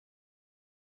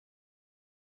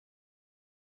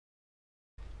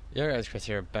Yo guys, Chris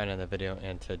here, back in the video,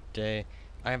 and today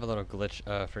I have a little glitch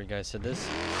for you guys. So this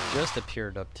just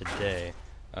appeared up today.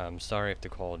 Sorry if the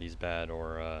quality's bad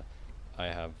or I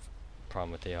have a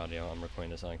problem with the audio. I'm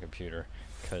recording this on a computer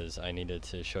because I needed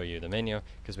to show you the menu,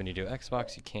 because when you do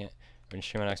Xbox you can't, when you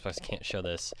stream on Xbox you can't show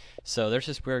this. So there's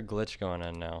this weird glitch going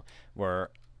on now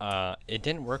where it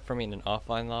didn't work for me in an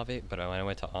offline lobby, but when I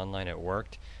went to online it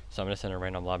worked. So I'm just in a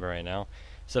random lobby right now.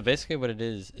 So basically what it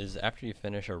is after you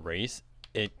finish a race,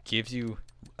 it gives you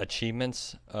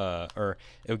achievements, or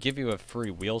it'll give you a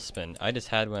free wheel spin. I just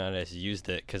had one and I just used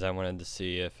it because I wanted to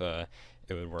see if it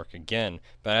would work again.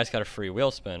 But I just got a free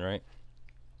wheel spin, right?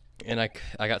 And I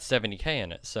got 70k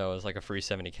in it, so it was like a free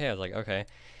 70k. I was like, okay.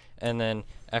 And then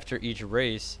after each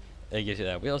race, it gives you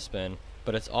that wheel spin,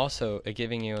 but it's also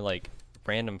giving you like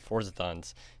random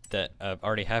Forzathons that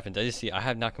already happened. As you see, I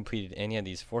have not completed any of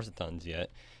these Forzathons yet.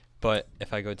 But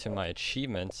if I go to my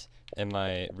achievements and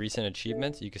my recent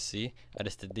achievements, you can see I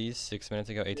just did these 6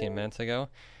 minutes ago, 18 minutes ago.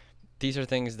 These are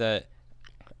things that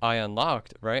I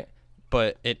unlocked, right?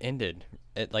 But it ended.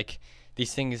 It like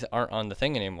these things aren't on the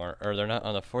thing anymore, or they're not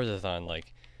on the Forzathon.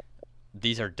 Like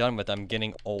these are done with. I'm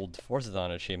getting old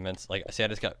Forzathon achievements. Like see, I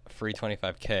just got free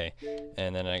 25k,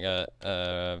 and then I got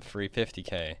free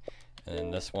 50k,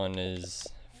 and this one is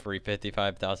free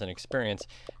 55,000 experience,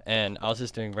 and I was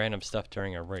just doing random stuff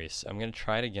during a race. I'm gonna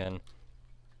try it again.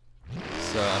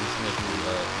 So I'm just gonna do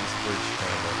East Bridge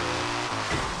Train over there.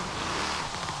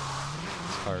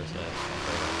 This car is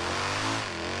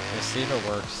let's see if it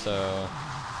works. So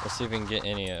we'll see if we can get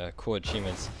any cool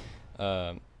achievements.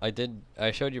 I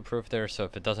showed you proof there, so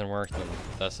if it doesn't work, then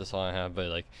that's just all I have. But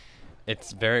like,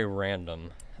 it's very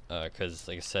random, because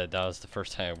like I said, that was the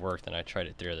first time it worked, and I tried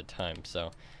it 3 other times.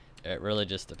 So it really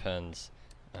just depends.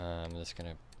 I'm just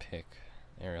gonna pick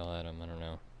Aerial Atom, I don't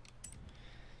know.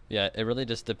 Yeah, it really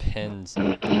just depends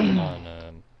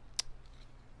on,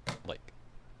 like,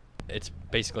 it's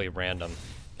basically random.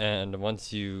 And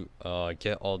once you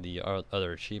get all the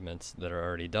other achievements that are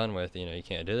already done with, you know, you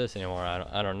can't do this anymore.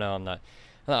 I don't know, I'm not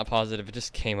positive. It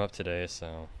just came up today,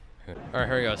 so. Alright,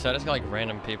 here we go. So I just got like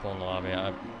random people in the lobby.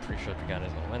 I'm pretty sure the guy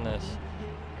is gonna win this.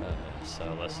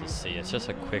 So let's just see. It's just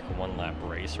a quick 1-lap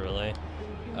race, really.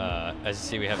 As you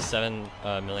see, we have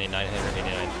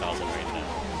 7,989,000 right now.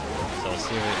 So let's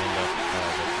see what we end up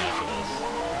with after this.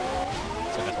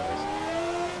 So that's my race.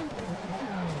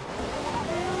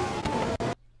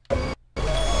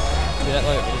 See that?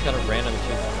 Look, we just got a random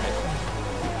achievement, right?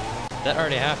 That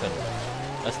already happened.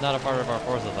 That's not a part of our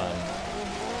Forzathon.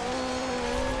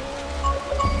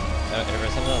 Every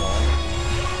something on the line.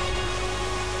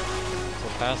 So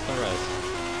past the rest.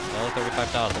 Another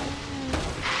 35,000.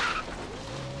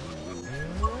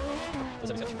 What's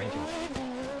up, he's got 2 range.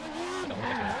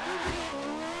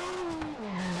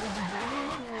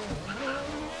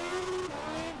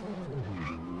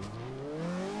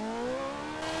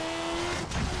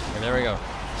 And there we go.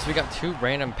 So we got 2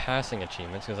 random passing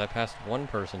achievements because I passed 1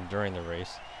 person during the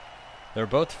race. They're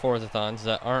both Forzathons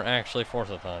that aren't actually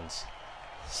Forzathons.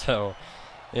 So,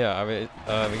 yeah, I mean,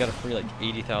 we got a free like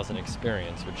 80,000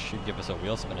 experience, which should give us a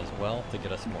wheel spin as well to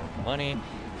get us more money.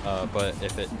 But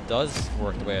if it does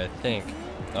work the way I think,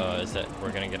 is that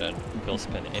we're gonna get a wheel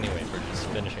spin anyway for just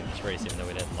finishing this race, even though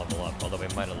we didn't level up. Although we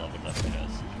might have leveled up, I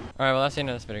guess. All right, well that's the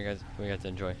end of this video, guys. Hope you guys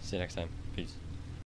enjoy. See you next time. Peace.